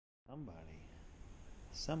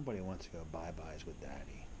Somebody wants to go bye-byes with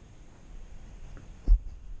Daddy.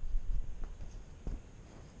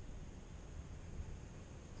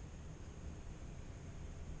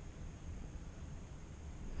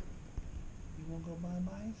 You want to go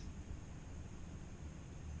bye-byes?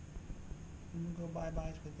 You want to go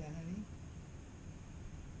bye-byes with Daddy?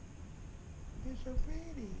 You're so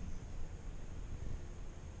pretty.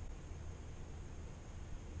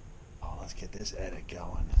 Oh, let's get this edit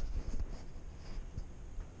going.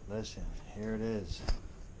 Listen, here it is.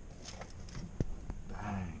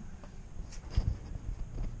 Bang.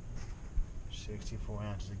 64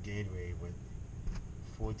 ounces of Gatorade with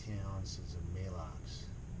 14 ounces of Malox.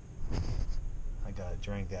 I gotta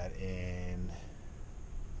drink that in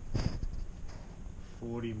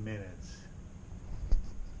 40 minutes.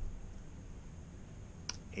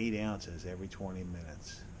 8 ounces every 20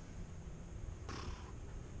 minutes.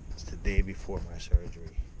 It's the day before my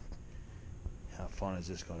surgery. How fun is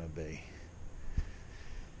this going to be?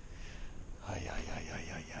 Ay, ay, ay, ay,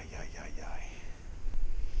 ay, ay, ay, ay, ay.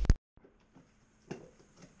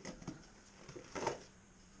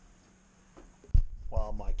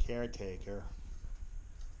 While my caretaker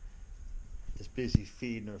is busy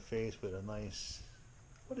feeding her face with a nice,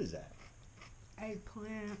 what is that?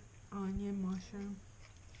 Eggplant, onion, mushroom.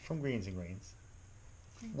 From Greens and Greens.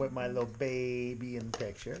 With my little baby in the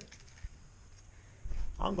picture.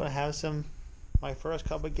 I'm going to have my first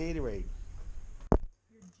cup of Gatorade.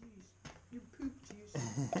 Your juice. Your poop juice.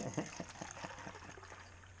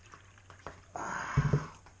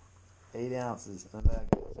 8 ounces. And then I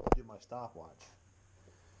gotta do my stopwatch.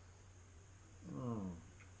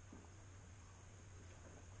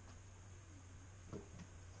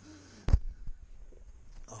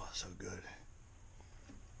 Oh, so good.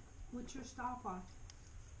 What's your stopwatch?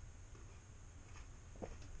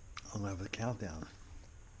 I'm going to have a countdown.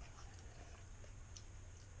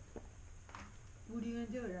 What are you going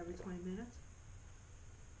to do it every 20 minutes?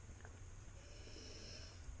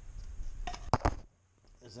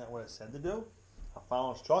 Isn't that what it said to do? I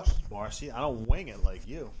follow instructions, Marcy. I don't wing it like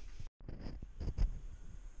you.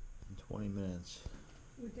 In 20 minutes.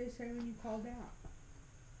 What did they say when you called out?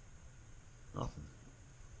 Nothing.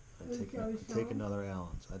 I'd take another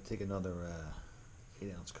ounce. I'd take another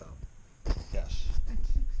 8-ounce cup. Yes. That's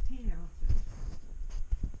 16 ounces.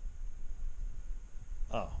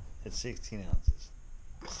 Oh, it's 16 ounces.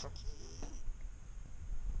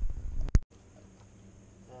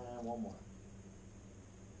 And one more.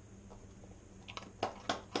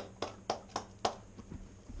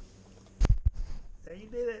 There, you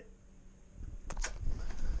did it.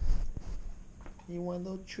 You want a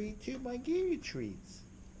little treat too? I gave you treats.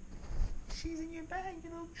 She's in your bag, you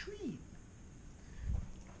little treat.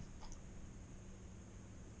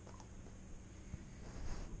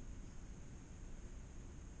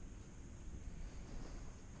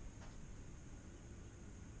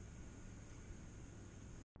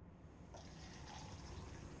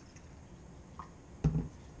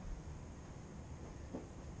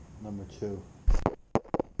 Number 2.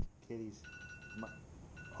 Kitties.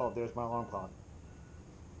 Oh, there's my alarm clock.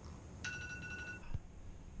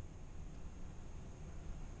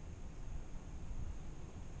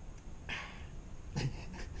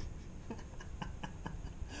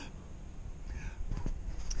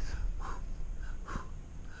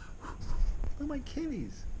 Look at my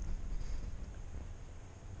kitties.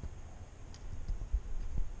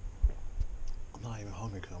 I'm not even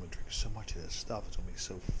hungry because I'm going to drink so much of this stuff. It's going to be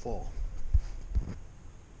so full.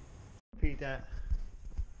 Repeat that.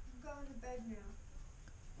 I'm going to bed now.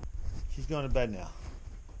 She's going to bed now.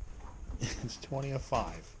 It's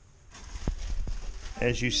 20:05.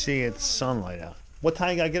 As you see, it's sunlight out. What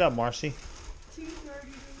time you got to get up, Marcy? 2:30 to leave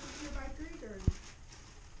here by 3:30.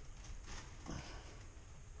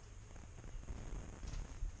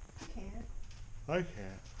 You can't. I can't.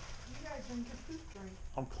 You gotta drink your poop drink.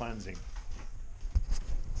 I'm cleansing.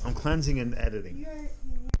 I'm cleansing and editing.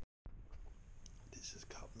 This is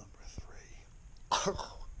cup number 3.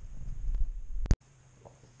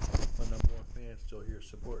 My number 1 fan still here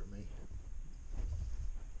supporting me.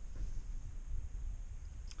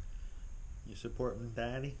 You support me,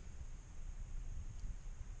 Daddy?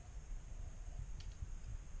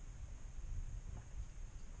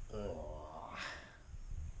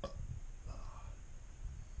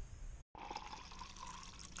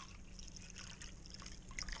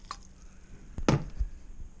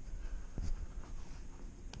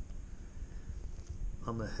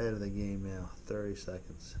 I'm ahead of the game now. 30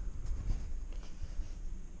 seconds.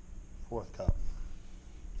 4th cup.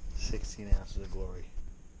 16 ounces of glory.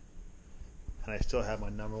 And I still have my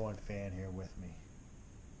number 1 fan here with me.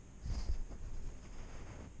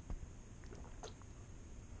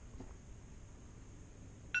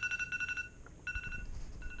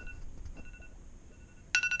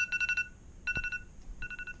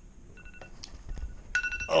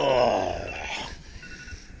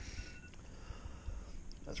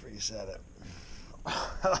 said it.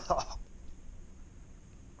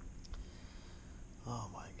 Oh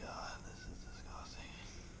my God, this is disgusting.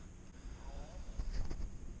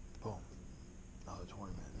 Boom. Another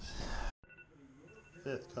 20 minutes.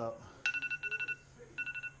 Fifth cup.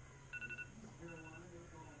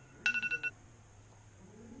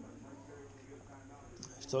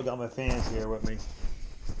 Still got my fans here with me.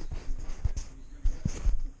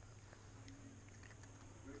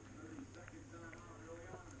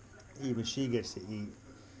 Even she gets to eat.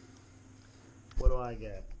 What do I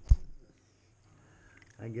get?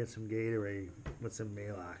 I get some Gatorade with some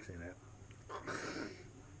Malox in it.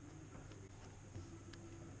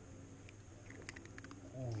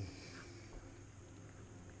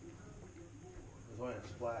 There's only a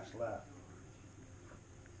splash left.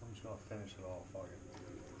 I'm just gonna finish it all. Fuck it.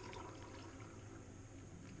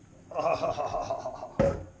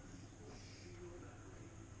 Oh.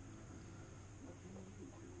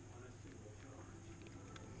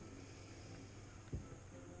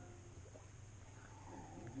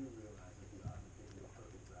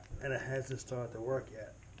 And it hasn't started to work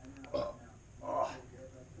yet. Oh. I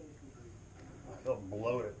feel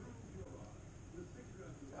bloated.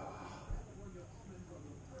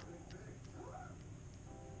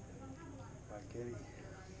 My kitty.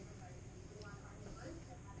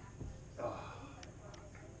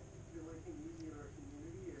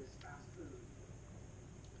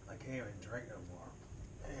 I can't even drink no more.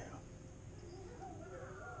 Damn.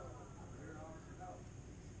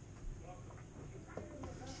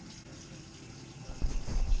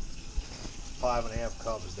 5.5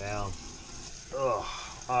 cups down. Ugh.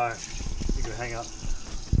 Alright. You go hang up.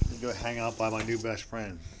 You go hang out by my new best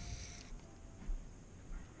friend.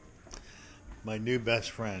 My new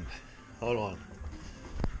best friend. Hold on.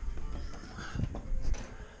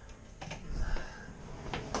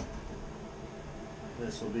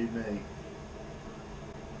 This will be me.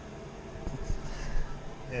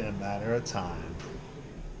 In a matter of time.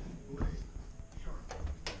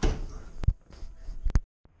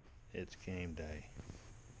 It's game day.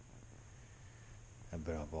 I've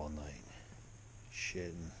been up all night.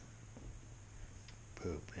 Shitting.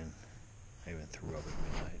 Pooping. I even threw up at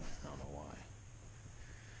midnight. I don't know why.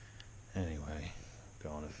 Anyway,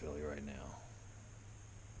 going to Philly right now.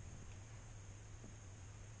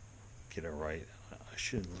 Get it right. I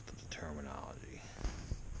should have looked at the terminology.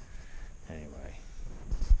 Anyway,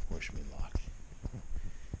 wish me luck.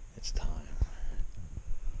 It's time.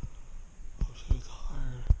 I'm so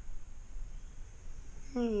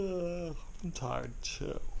tired. I'm tired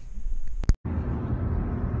too.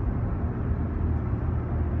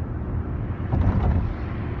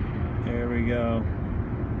 Here we go.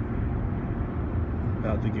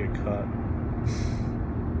 About to get cut.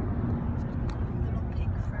 Little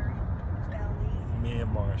pig fur belly. Me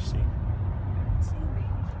and Marcy. See me.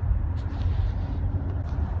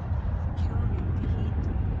 Killing Pete.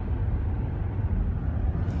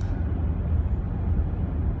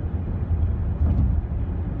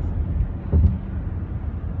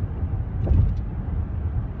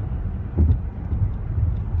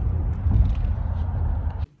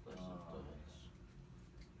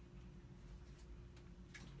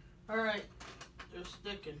 Alright, they're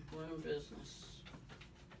sticking. We're in business.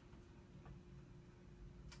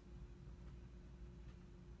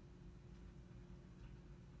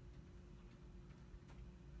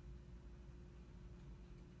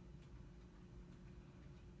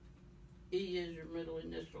 E is your middle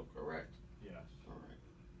initial, correct? Yes. Alright.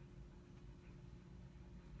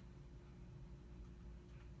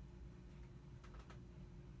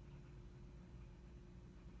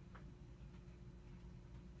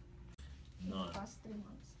 None. Past 3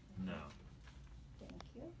 months. No. Thank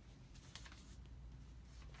you.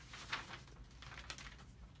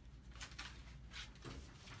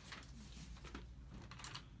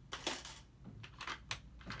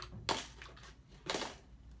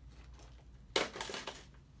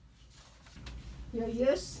 You're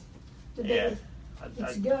used to Yeah.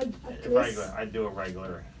 It's good. At least Regular. I do it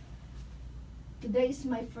regular. today is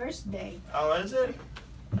my first day. Oh, is it?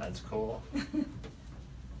 That's cool. You're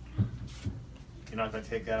not gonna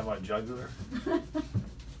take that out of my jugular?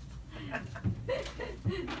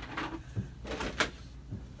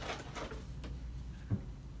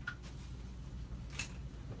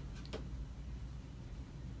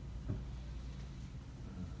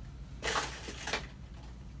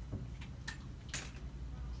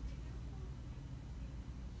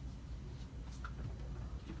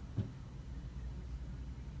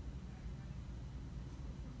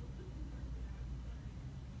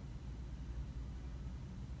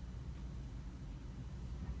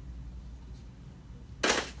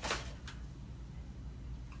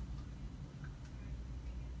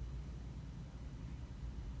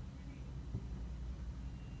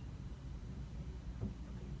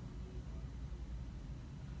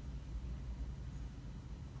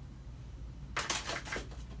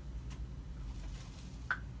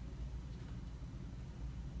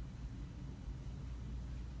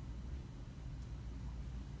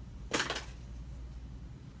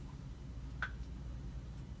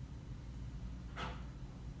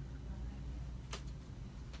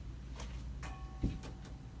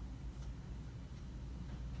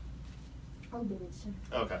 I'll give it some.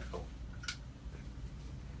 Okay, cool.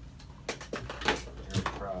 You're a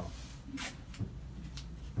pro.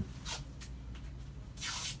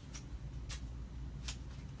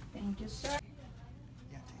 Thank you, sir.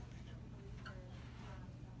 Yeah, take a picture.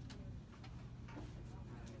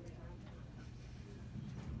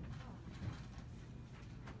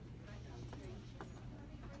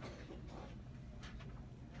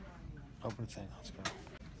 Open the thing, let's go.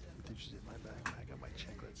 Dishes in my bag. I got my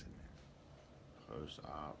chocolates in there. Post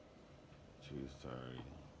op 2:30.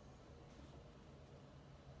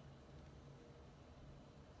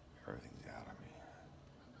 Everything's out of me.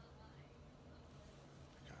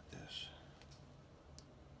 I got this.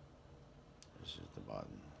 This is the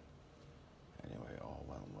button. Anyway, all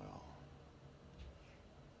went well.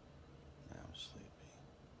 Now I'm sleepy.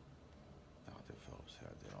 Dr. Phillips said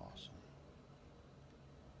I did awesome.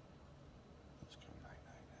 Let's go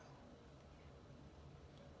night-night now.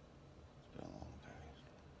 It's been a long day.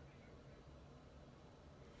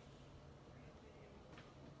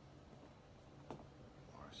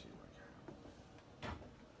 Marcy, look here.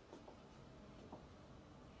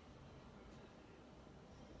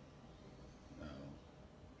 No.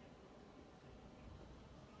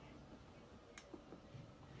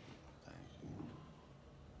 Thank you.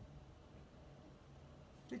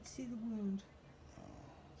 Let's see the wound. No.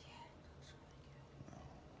 No.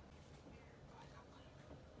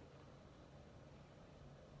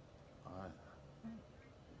 Alright.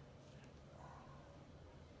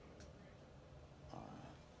 Alright.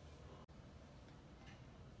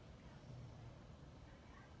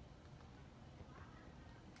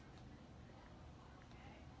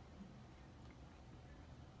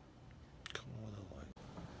 Come on, the light.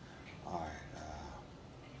 Alright,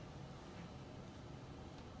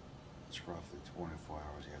 it's roughly 24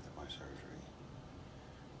 hours after my surgery.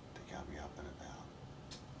 They got me up and about.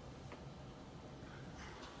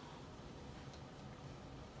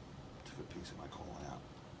 Took a piece of my colon out.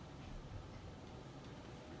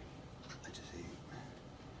 I just ate.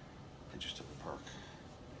 I just took a perk.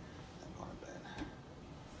 I'm going to bed.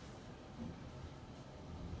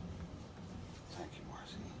 Thank you,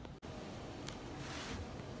 Marcy.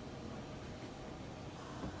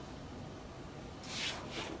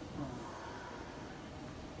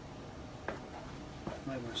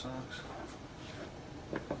 Like my socks.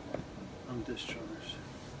 I'm discharged.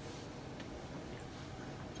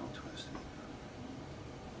 Don't twist it.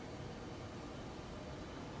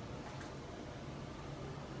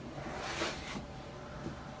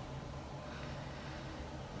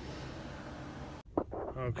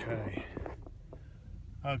 Okay.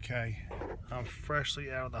 Okay. I'm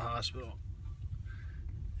freshly out of the hospital.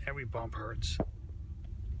 Every bump hurts.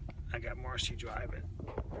 I got Marcy driving.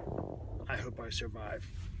 I hope I survive.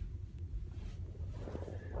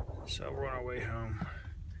 So we're on our way home.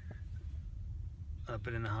 I've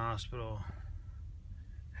been in the hospital.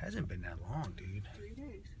 Hasn't been that long, dude. 3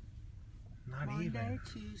 days. Not Monday, even.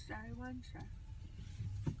 Tuesday, Wednesday.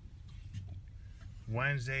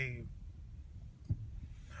 Wednesday.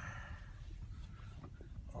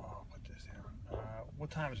 Oh, I'll put this down.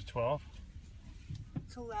 What time is it? 12?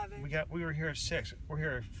 It's 11. We were here at 6. We're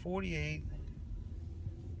here at 48.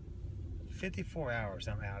 54 hours.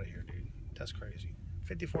 I'm out of here, dude. That's crazy.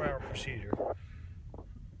 54-hour procedure.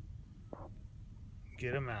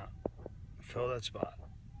 Get him out. Fill that spot.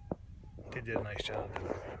 They did a nice job.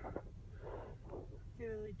 They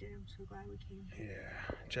really did. I'm so glad we came.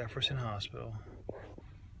 Yeah. Jefferson Hospital.